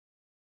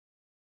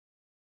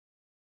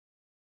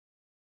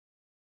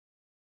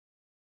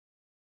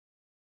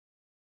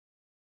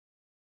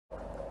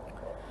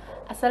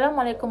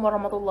Assalamualaikum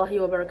warahmatullahi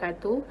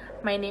wabarakatuh.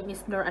 My name is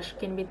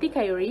Asyikin Binti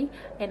Khairi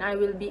and I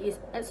will be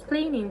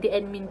explaining the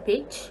admin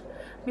page.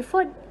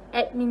 Before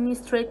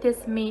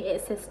administrators may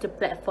access the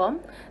platform,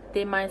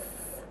 they must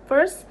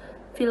first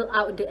fill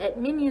out the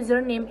admin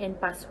username and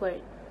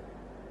password.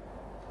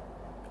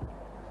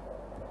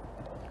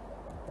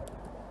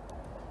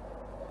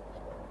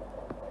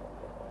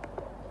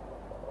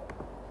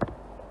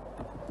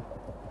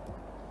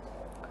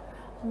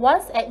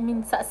 Once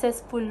admin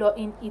successfully log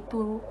in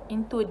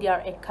into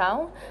their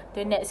account,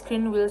 the next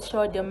screen will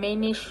show the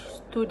Manage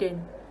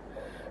Student.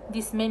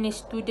 This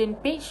Manage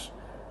Student page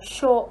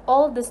shows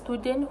all the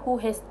students who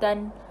has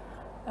done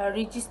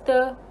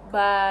register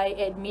by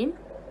admin.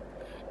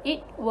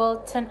 It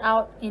will turn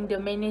out in the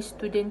Manage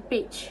Student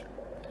page.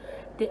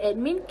 The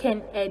admin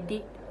can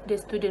edit the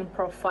student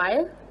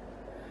profile,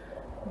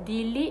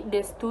 delete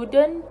the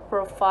student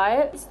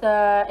profile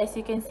as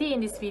you can see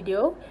in this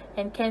video,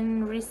 and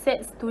can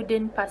reset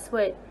student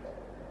password.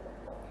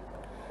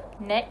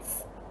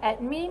 Next,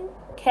 admin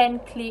can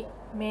click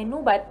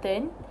menu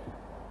button.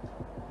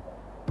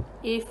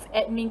 If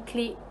admin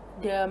click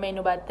the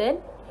menu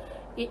button,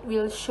 it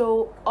will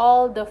show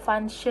all the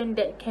function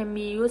that can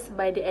be used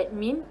by the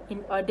admin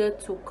in order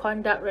to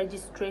conduct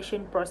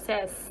registration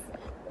process.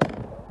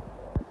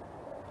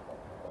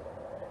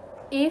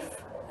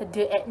 If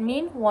the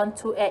admin want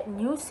to add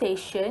new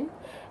session,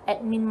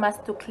 admin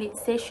must to click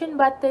session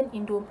button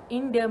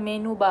in the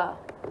menu bar.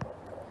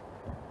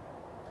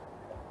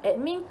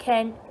 Admin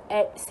can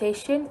add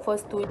session for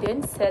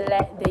students,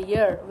 select the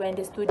year when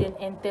the student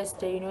enters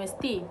the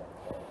university.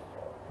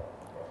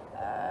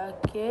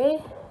 Okay.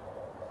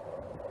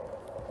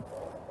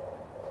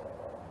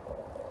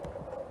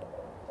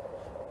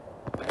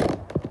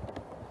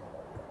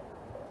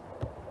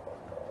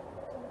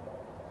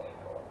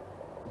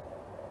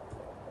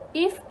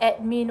 If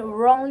admin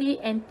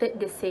wrongly entered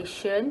the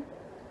session,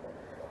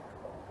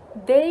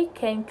 they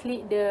can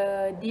click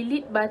the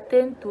delete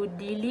button to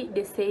delete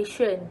the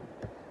session,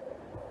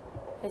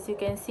 as you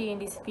can see in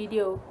this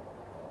video.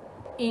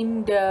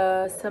 In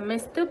the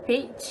semester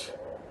page,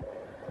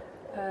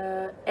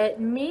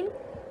 admin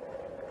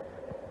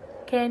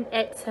can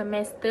add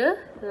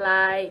semester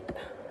like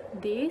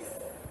this.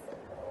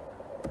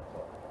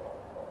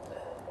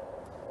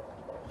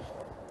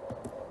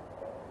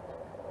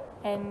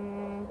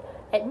 And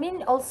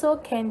admin also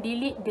can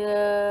delete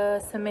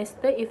the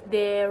semester if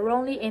they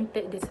wrongly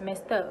entered the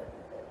semester.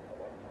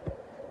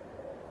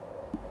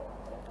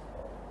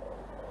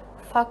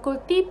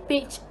 Faculty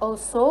page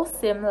also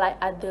same like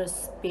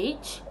others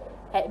page.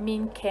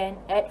 Admin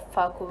can add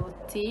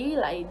faculty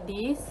like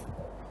this.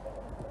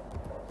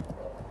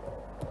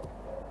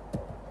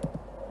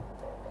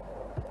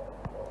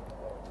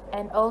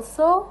 And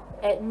also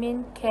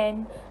admin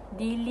can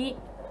delete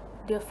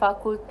the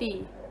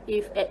faculty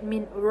if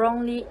admin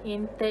wrongly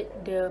entered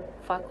the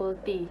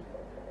faculty.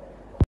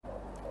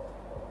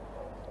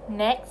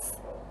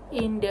 Next,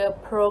 in the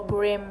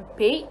program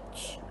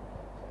page,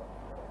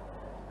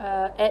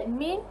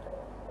 admin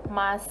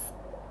must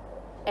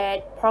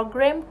add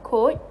program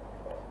code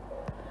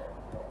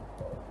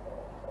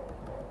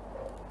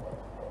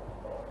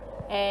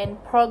and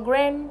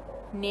program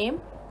name.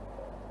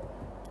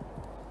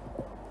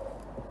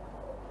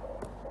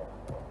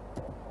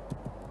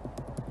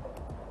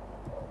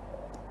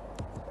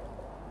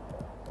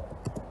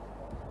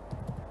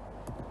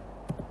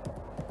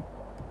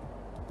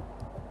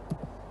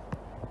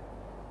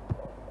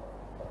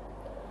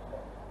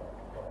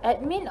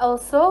 Admin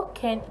also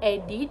can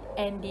edit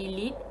and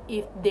delete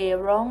if they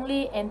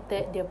wrongly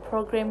entered the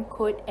program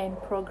code and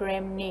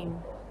program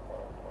name.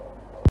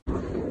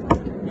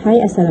 Hi,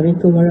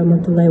 Assalamualaikum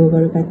warahmatullahi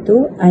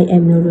wabarakatuh. I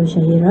am Nurul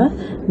Shahirah.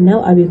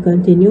 Now I will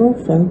continue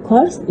for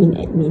course in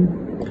admin.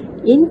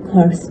 In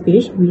course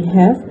page, we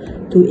have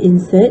to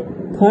insert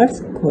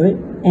course code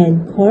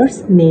and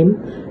course name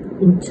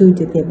into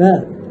the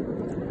table.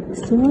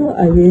 So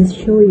I will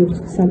show you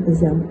some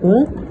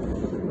example.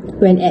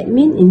 When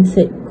admin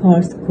insert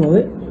course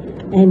code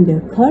and the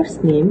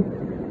course name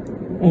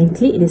and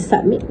click the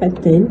submit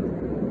button,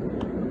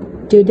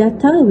 the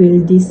data will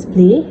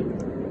display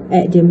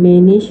at the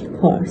manage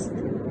course.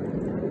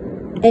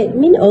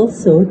 Admin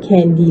also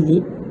can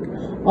delete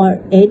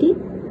or edit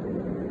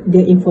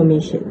the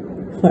information.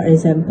 For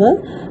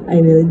example,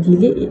 I will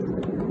delete it.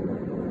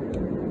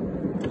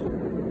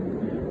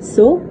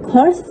 So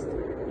course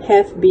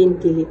have been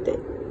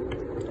deleted.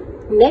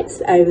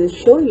 Next, I will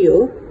show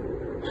you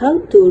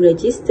how to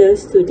register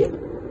student.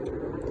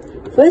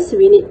 First,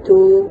 we need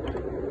to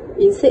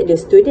insert the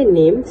student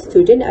name,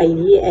 student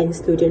ID and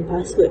student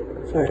password.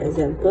 For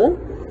example,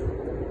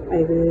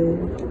 I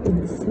will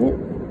insert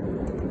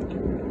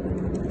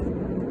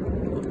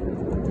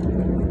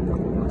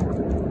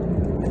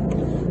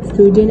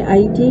student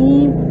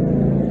ID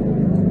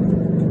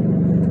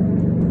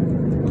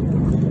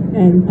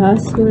and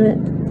password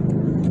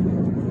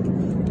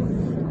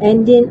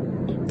and then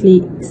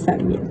click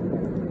submit.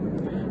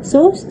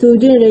 So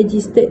student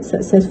registered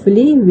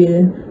successfully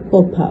will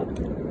pop up.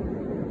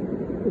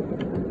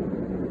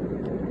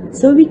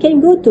 So we can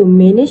go to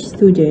manage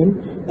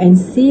student and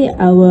see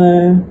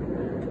our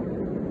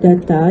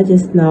data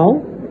just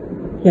now.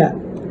 Here,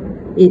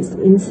 it's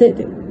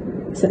inserted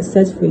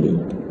successfully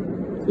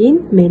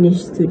in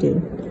manage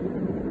student.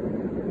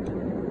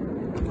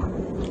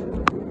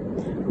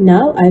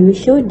 Now I will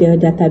show the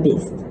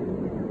database.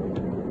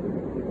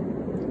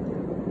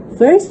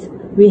 First,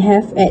 we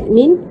have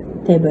admin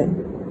table.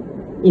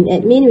 In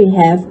admin, we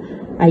have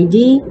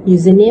ID,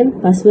 username,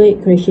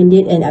 password, creation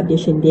date, and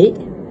updation date.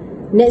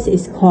 Next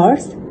is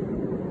course.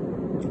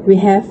 We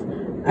have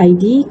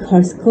ID,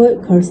 course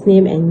code, course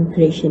name, and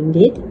creation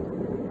date.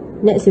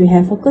 Next, we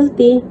have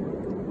faculty.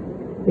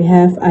 We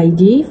have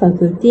ID,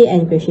 faculty,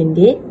 and creation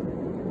date.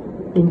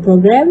 In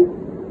program,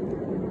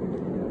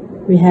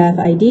 we have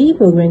ID,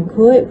 program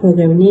code,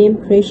 program name,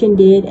 creation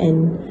date,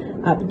 and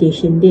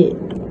updation date.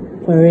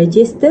 For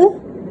register,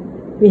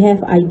 we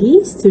have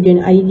ID,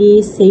 student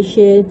ID,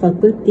 session,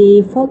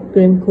 faculty,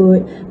 program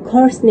code,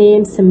 course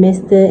name,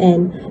 semester,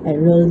 and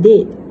enroll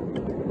date.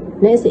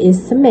 Next is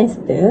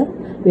semester.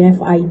 We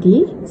have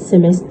ID,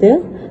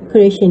 semester,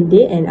 creation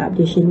date, and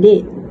updation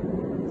date.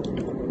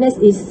 Next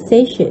is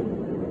session.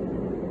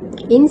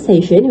 In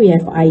session, we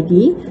have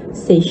ID,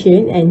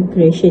 session, and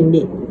creation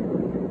date.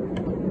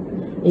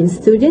 In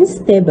students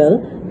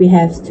table, we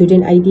have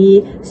student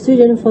ID,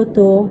 student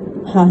photo,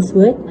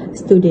 password,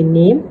 student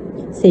name,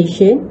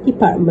 session,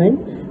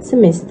 department,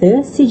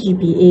 semester,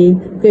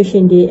 CGPA,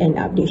 creation date, and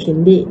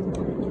updation date.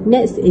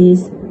 Next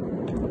is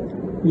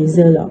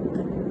user log.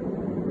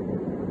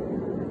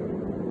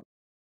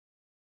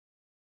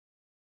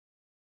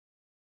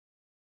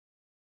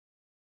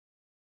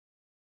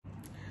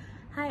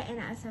 Hi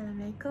and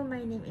Assalamualaikum.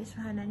 My name is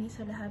Nurhanani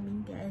Solehah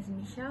Binti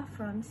Azmi Shah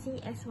from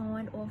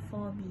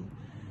CS104B.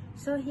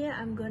 So here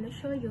I'm going to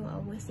show you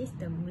our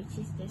system, which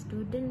is the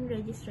student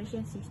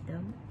registration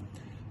system.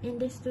 In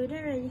the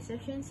student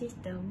registration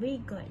system,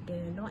 we got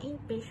the login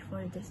page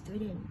for the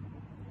student.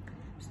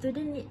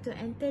 Student need to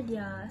enter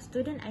their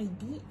student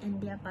ID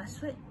and their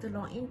password to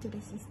log into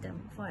the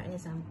system. For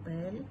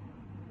example,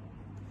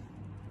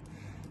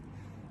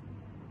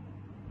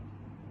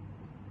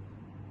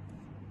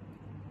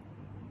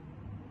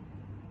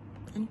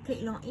 and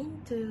click login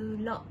to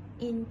log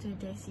into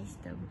the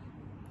system.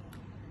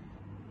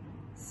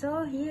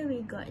 So here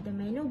we got the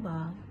menu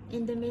bar.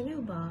 In the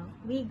menu bar,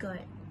 we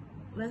got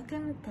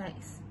welcome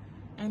text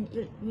and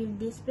it will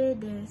display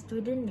the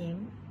student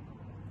name.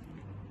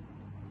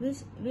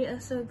 We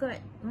also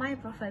got my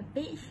profile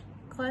page,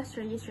 course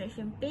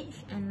registration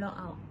page, and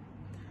logout.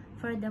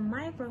 For the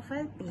my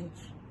profile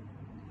page,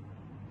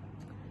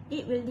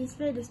 it will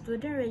display the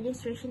student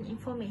registration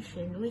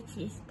information, which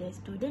is the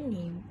student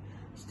name,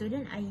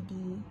 student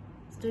ID,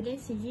 student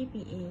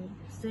CGPA,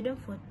 student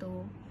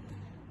photo,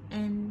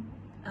 and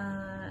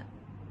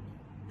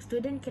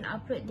student can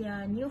upload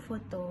their new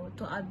photo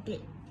to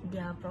update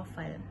their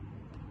profile.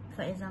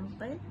 For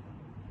example,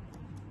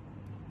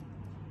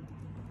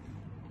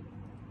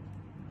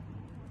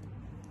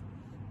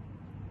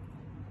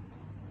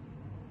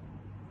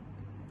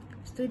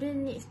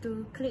 student needs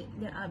to click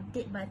the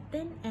update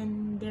button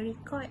and the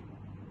record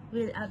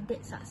will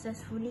update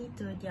successfully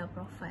to their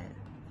profile.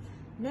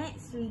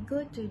 Next, we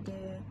go to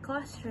the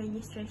course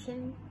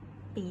registration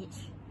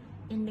page.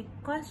 In the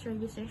course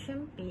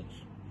registration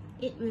page,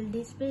 it will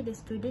display the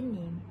student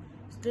name,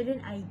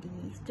 student ID,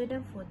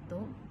 student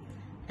photo,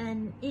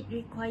 and it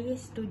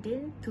requires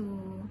student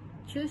to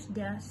choose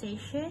their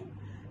session,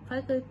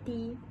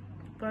 faculty,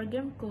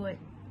 program code,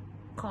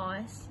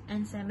 course,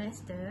 and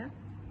semester.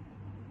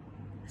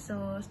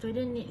 So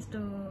student needs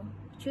to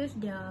choose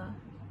their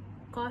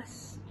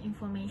course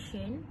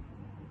information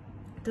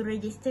to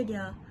register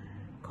their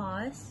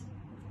course,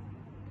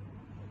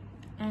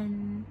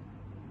 and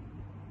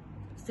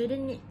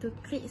student need to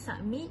click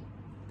submit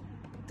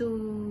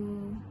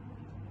to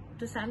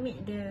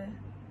submit the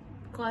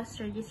course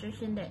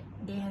registration that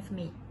they have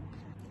made.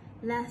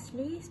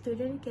 Lastly,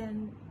 student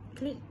can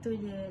click to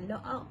the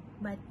logout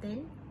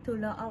button to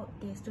log out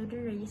the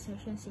student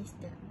registration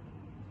system.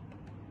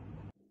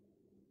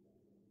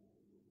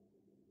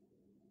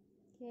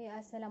 Okay,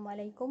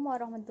 Assalamualaikum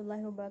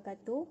warahmatullahi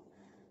wabarakatuh.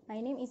 My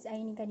name is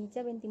Aini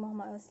Khadijah Binti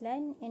Mohamad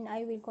Roslan, and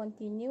I will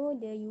continue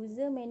the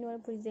user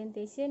manual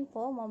presentation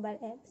for mobile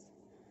apps.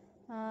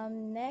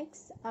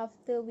 Next,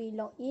 after we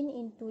log in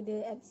into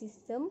the app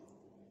system,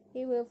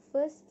 it will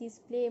first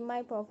display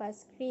my profile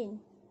screen.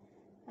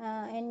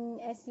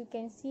 And as you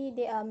can see,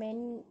 there are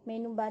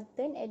menu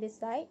button at the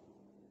side.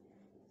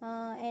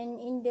 And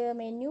in the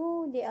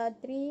menu, there are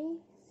 3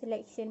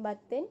 selection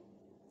button.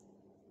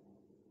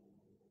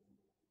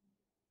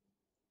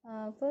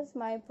 First,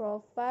 my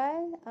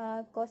profile,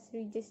 course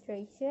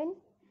registration,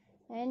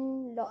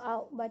 and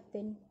logout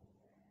button.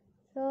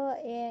 So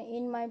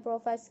in my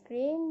profile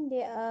screen,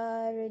 there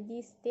are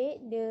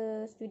listed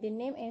the student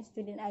name and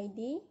student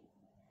ID.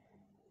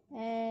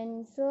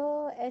 And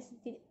so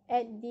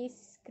at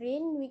this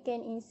screen, we can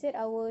insert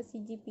our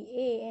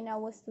CGPA and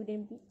our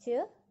student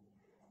picture.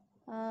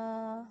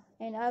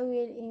 And I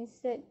will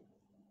insert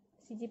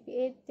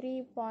CGPA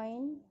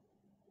 3.3.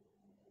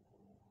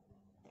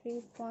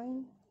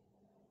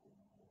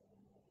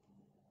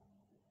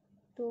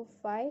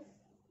 3.25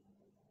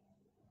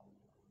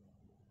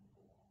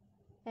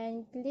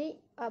 and click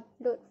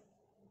upload.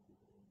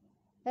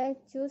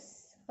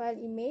 Choose file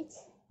image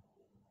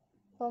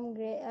from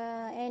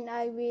and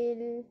I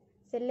will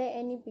select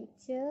any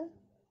picture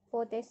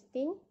for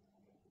testing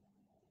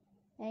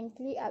and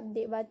click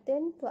update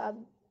button to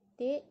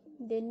update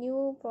the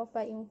new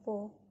profile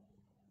info.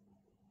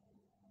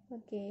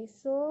 Okay,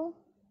 so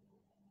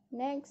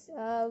next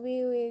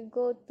we will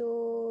go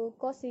to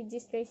course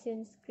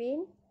registration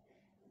screen.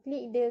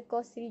 Click the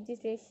course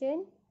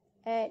registration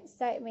at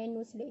side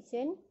menu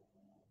selection.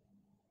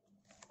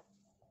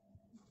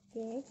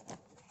 Okay.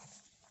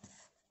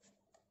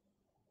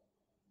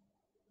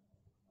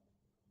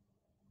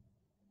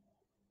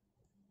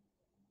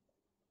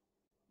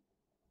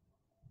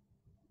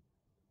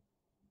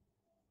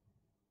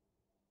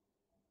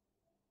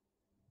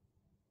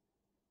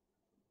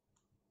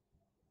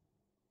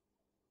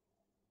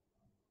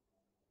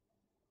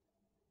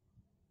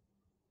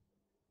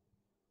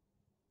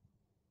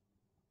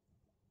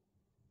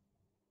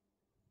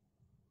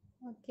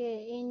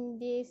 Okay, in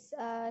this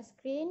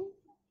screen,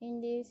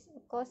 in this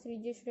course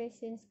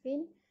registration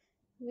screen,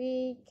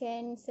 we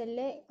can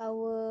select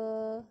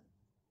our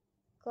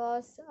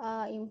course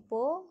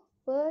info.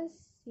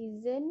 First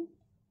season,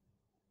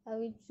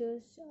 we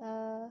choose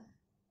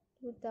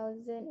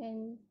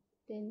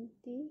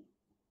 2020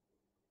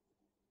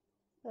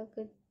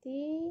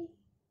 faculty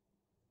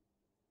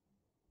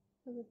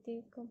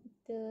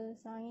computer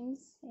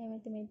science and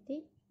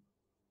mathematics.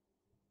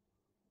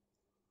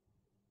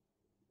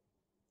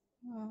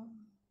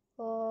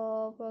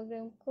 For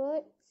program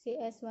code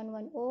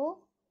CS110.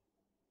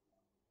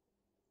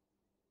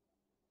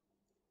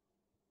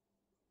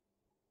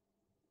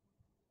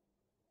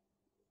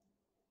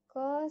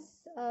 Course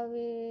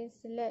we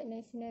select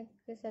National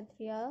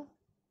Kshatriya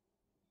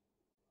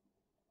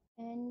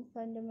and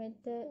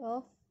Fundamental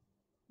of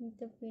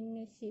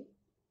Entrepreneurship.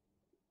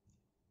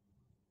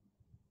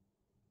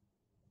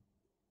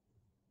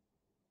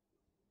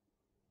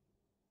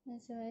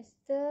 And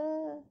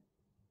semester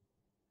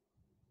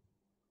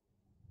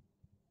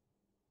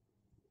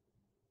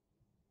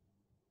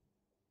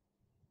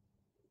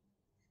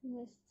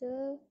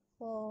semester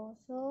 4.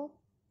 So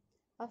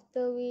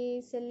after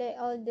we select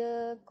all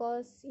the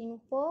course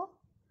info,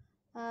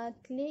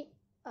 click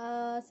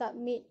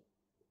submit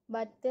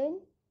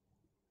button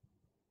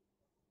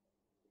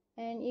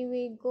and it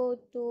will go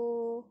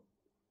to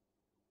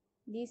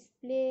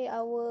display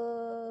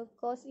our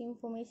course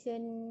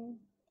information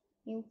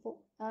info,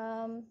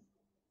 all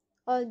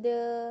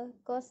the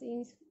course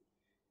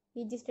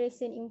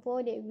registration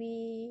info that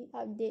we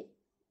update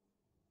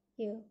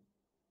here.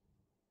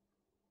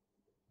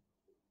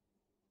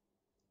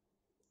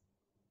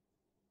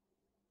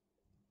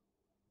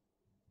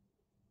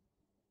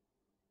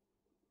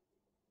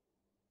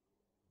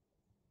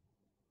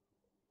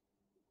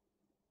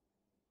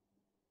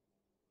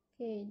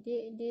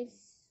 Okay,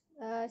 this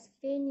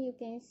screen you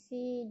can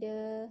see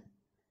the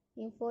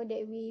info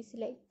that we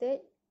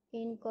selected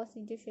in course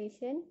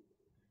registration.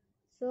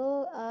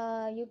 So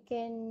you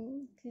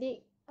can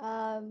click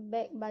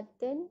back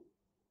button.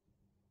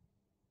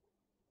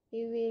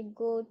 It will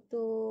go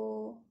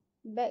to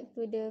back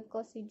to the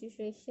course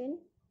registration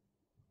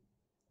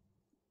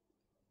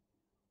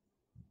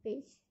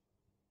page.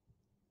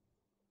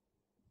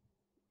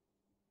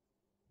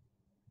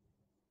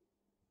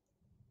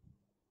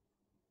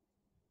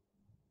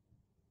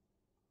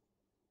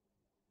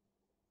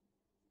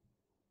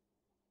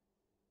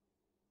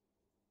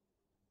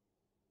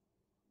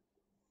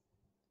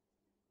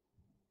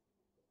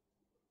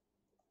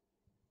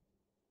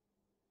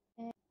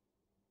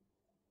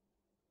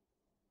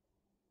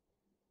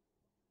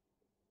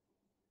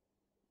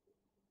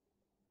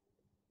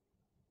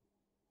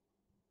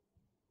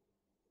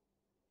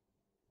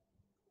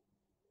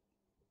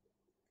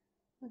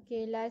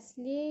 Okay,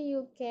 lastly,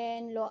 you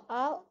can log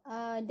out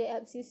the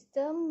app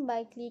system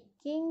by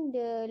clicking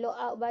the log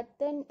out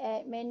button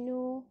at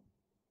menu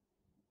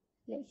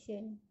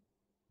selection.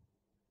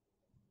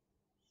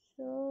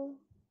 So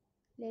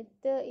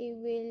later it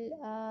will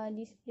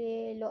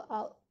display log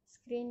out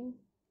screen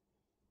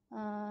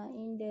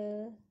in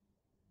the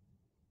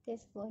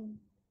test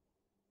phone.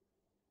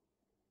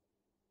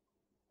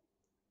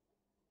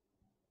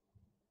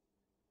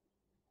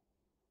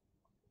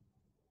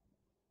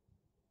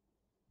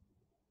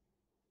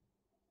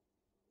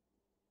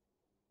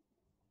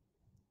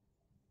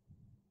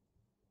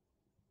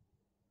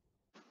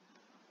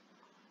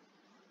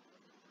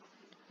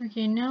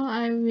 Okay, now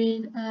I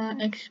will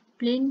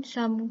explain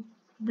some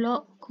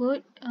block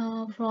code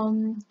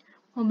from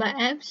mobile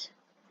apps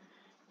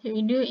that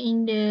we do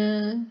in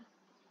the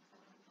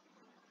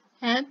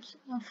apps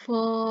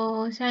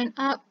for sign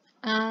up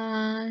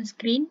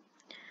screen.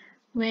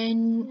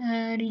 When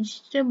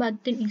register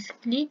button is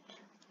clicked,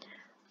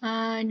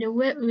 the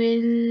web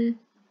will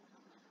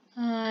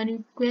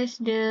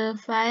request the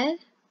file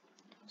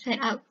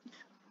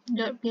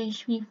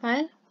signup.php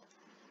file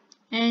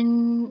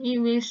and it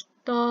will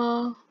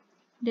store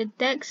the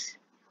text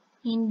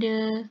in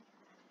the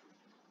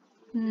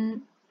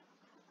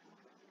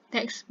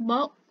text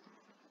box,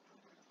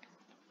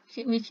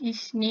 which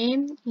is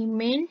name,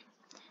 email,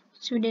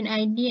 student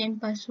ID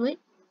and password.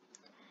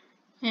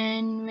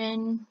 And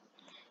when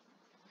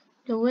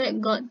the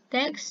word got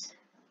text,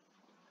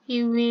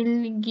 it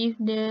will give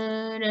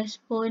the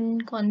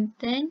response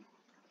content,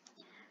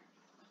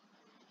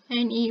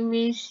 and it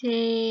will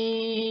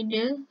say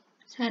the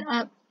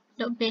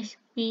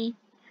signup.php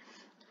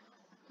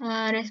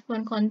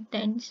response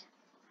contents.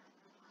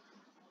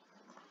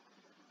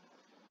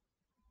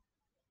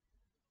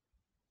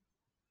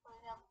 For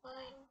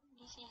example,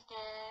 this is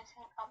the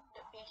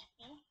signup.php.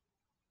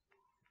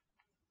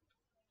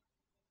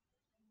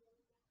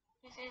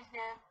 This is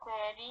the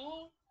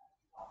query.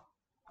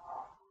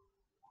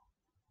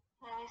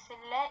 And we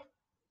select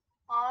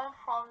all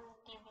from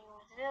the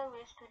user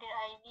with student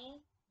ID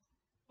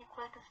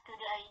equal to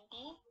student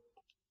ID.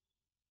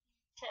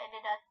 Check the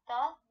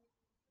data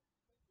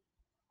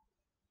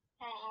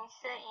and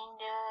insert in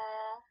the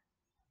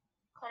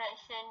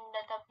connection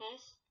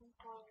database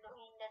to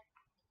login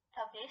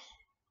database.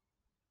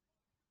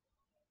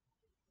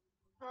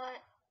 So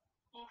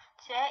if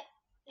check,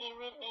 it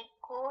will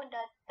echo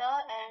data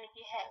I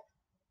already have.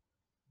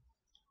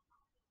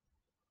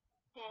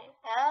 Okay,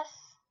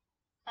 else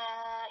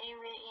it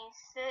will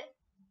insert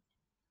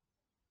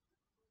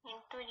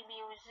into the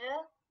user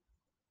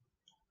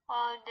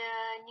all the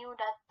new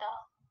data.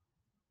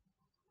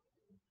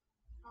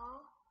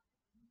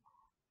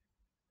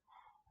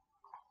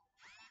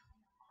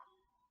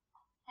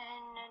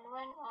 And then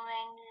when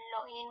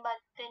login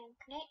button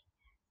click,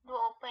 do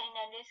open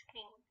another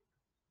screen,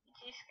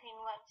 which is screen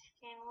 1.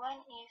 Screen 1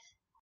 is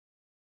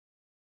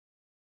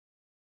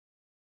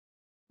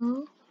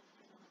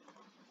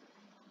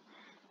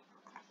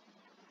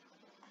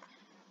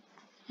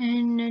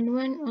and then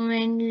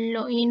when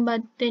login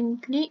button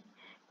click,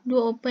 do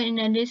open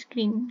another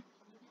screen,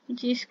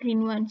 which is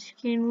screen 1.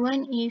 Screen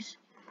 1 is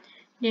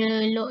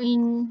the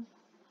login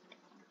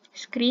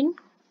screen.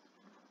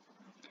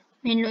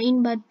 When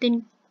login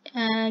button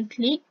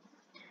click,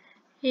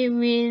 it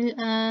will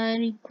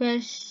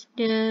request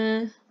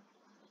the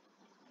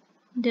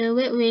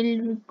web will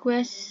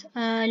request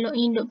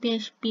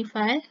login.php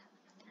file.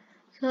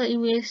 So it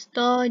will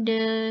store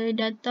the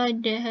data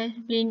that has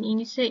been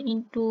inserted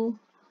into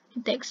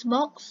the text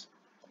box,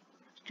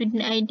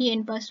 student ID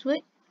and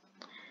password.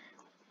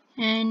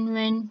 And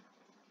when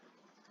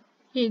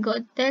it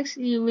got text,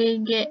 it will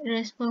get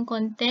response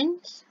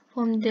contents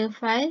from the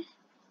file.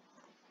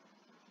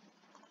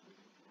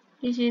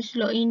 This is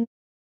login.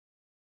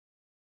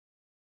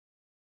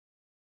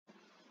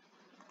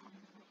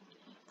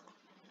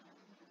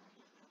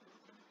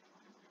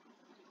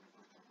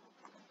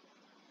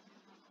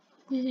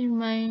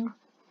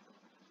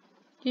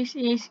 This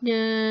is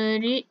the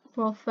read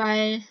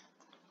profile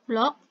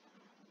block.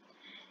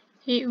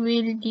 It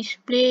will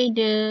display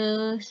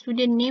the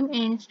student name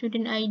and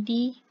student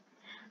ID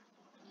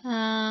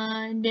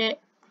that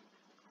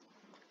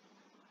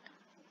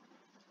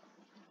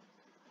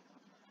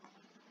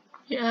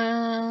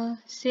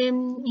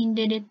same in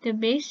the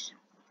database.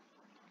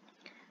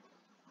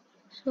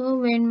 So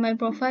when my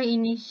profile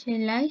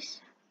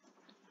initialized,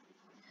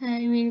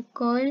 I will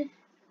call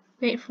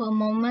wait for a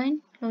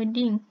moment,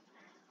 loading.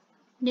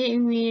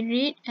 Then we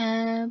read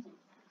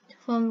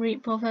from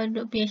read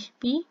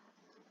profile.php,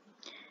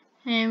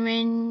 and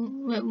when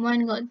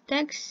web1 got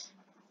text,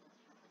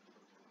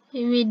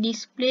 it will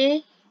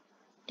display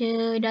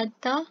the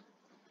data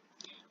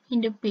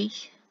in the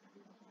page.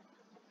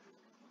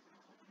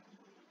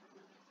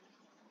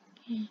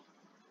 Okay.